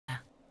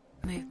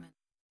movement.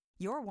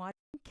 You're watching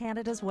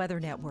Canada's Weather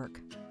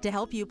Network. To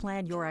help you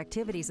plan your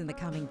activities in the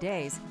coming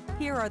days,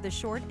 here are the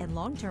short and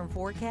long-term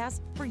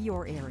forecasts for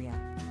your area.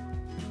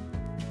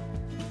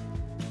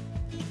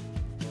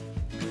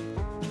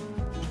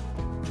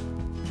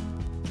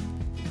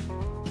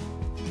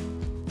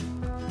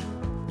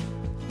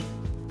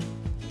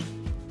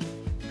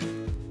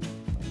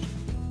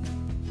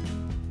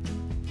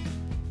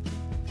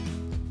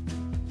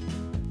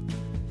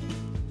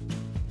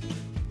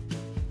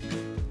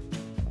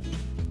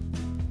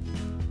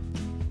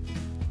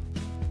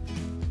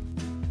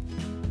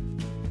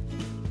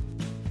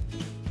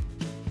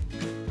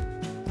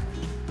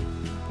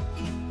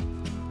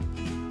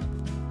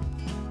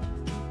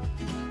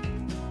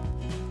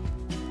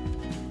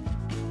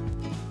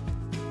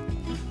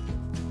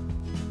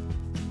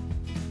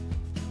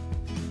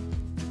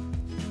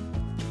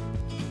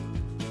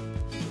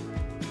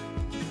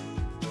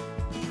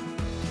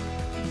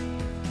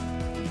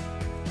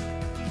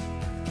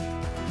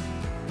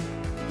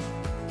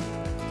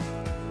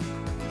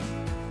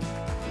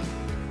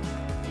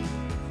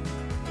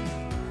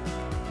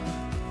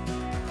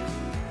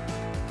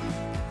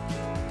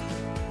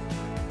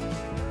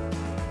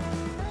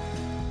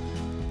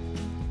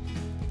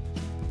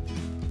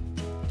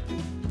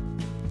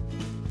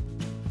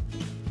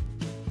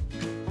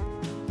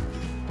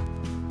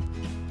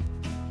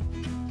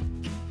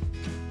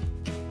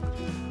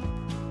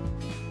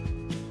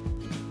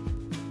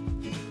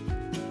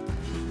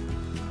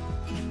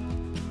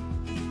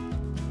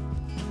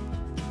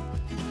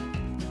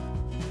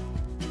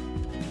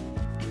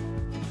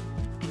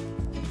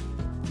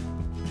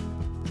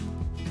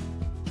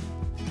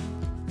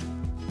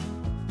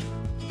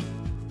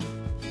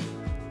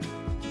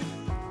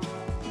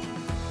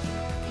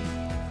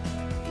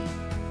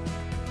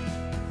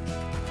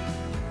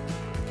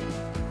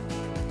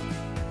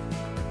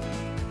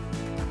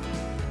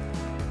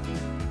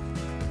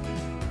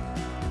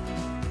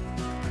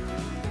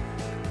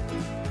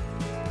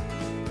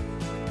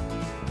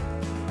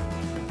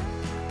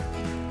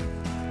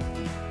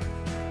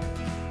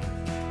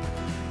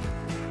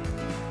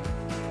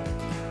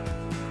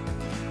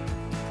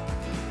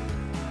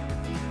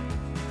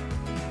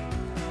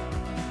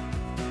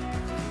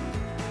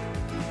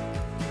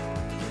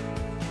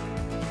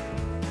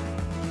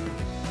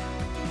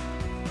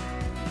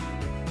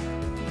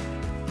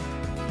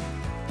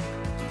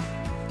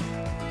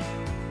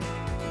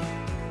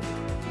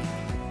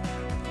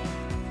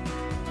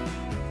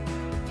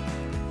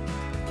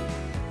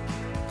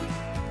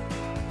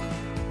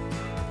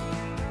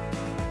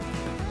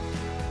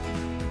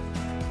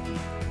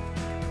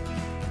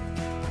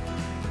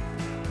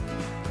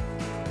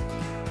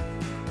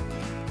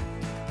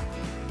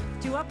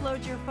 To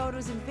upload your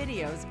photos and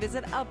videos,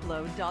 visit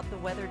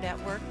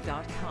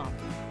upload.theweathernetwork.com.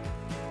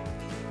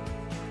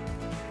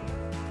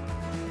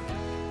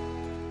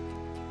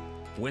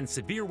 When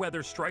severe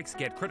weather strikes,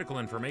 get critical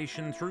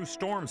information through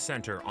Storm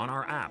Center on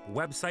our app,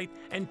 website,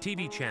 and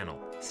TV channel.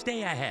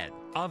 Stay ahead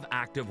of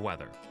active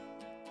weather.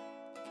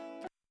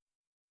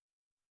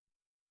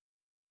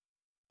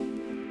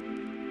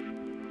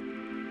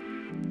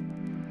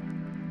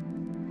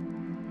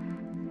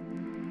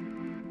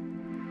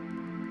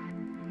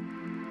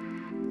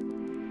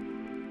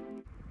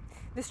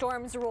 The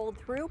storms rolled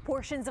through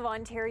portions of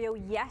Ontario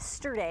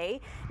yesterday,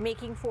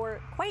 making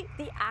for quite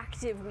the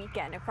active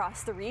weekend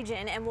across the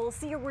region, and we'll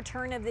see a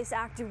return of this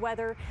active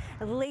weather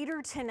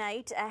later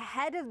tonight.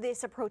 Ahead of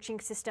this approaching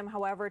system,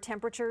 however,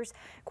 temperatures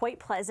quite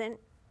pleasant,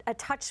 a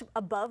touch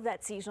above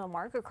that seasonal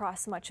mark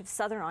across much of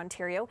southern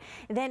Ontario.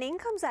 Then in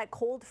comes that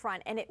cold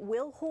front, and it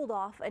will hold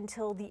off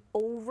until the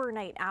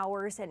overnight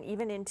hours and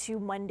even into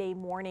Monday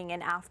morning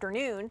and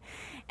afternoon.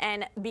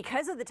 And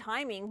because of the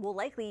timing, we'll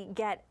likely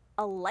get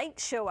a light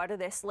show out of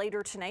this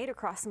later tonight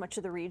across much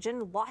of the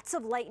region. Lots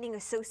of lightning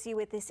associated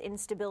with this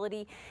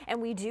instability,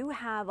 and we do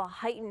have a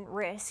heightened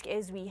risk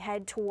as we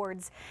head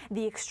towards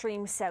the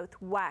extreme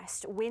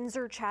southwest.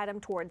 Windsor, Chatham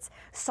towards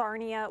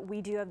Sarnia,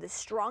 we do have the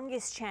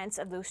strongest chance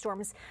of those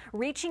storms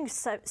reaching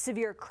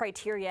severe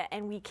criteria,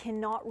 and we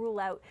cannot rule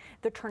out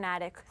the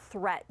tornadic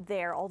threat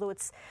there, although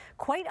it's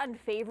quite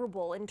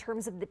unfavorable in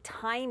terms of the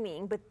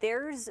timing. But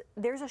there's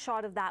a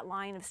shot of that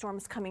line of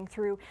storms coming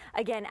through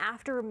again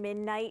after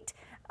midnight,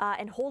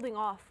 and holding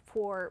off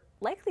for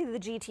likely the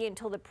GT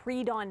until the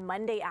pre-dawn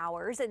Monday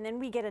hours, and then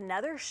we get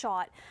another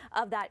shot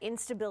of that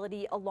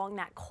instability along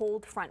that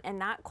cold front,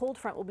 and that cold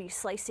front will be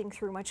slicing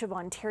through much of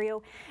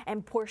Ontario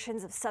and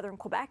portions of southern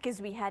Quebec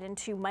as we head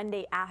into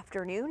Monday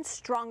afternoon.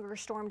 Stronger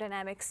storm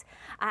dynamics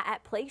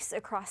at place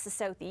across the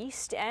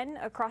southeast and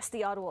across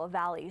the Ottawa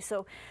Valley.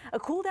 So a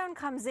cool down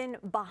comes in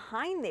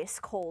behind this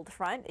cold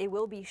front. It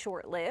will be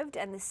short-lived,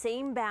 and the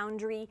same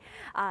boundary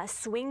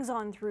swings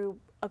on through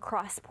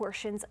across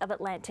portions of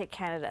Atlantic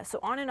Canada. So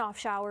on and off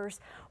showers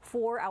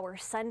for our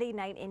Sunday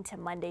night into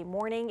Monday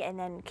morning, and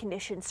then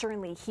conditions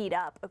certainly heat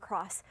up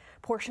across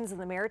portions of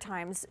the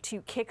Maritimes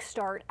to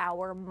kickstart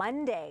our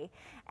Monday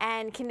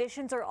And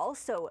conditions are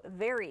also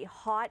very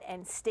hot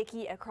and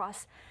sticky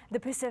across the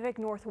Pacific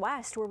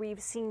Northwest, where we've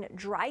seen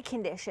dry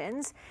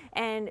conditions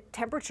and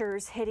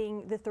temperatures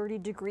hitting the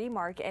 30-degree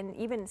mark and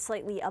even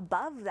slightly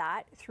above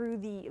that through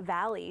the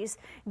valleys.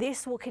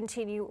 This will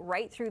continue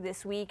right through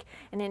this week,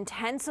 an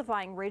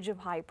intensifying ridge of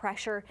high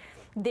pressure.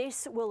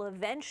 This will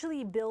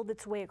eventually build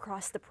its way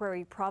across the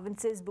prairie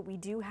provinces, but we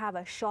do have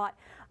a shot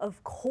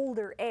of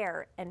colder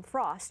air and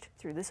frost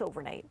through this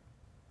overnight.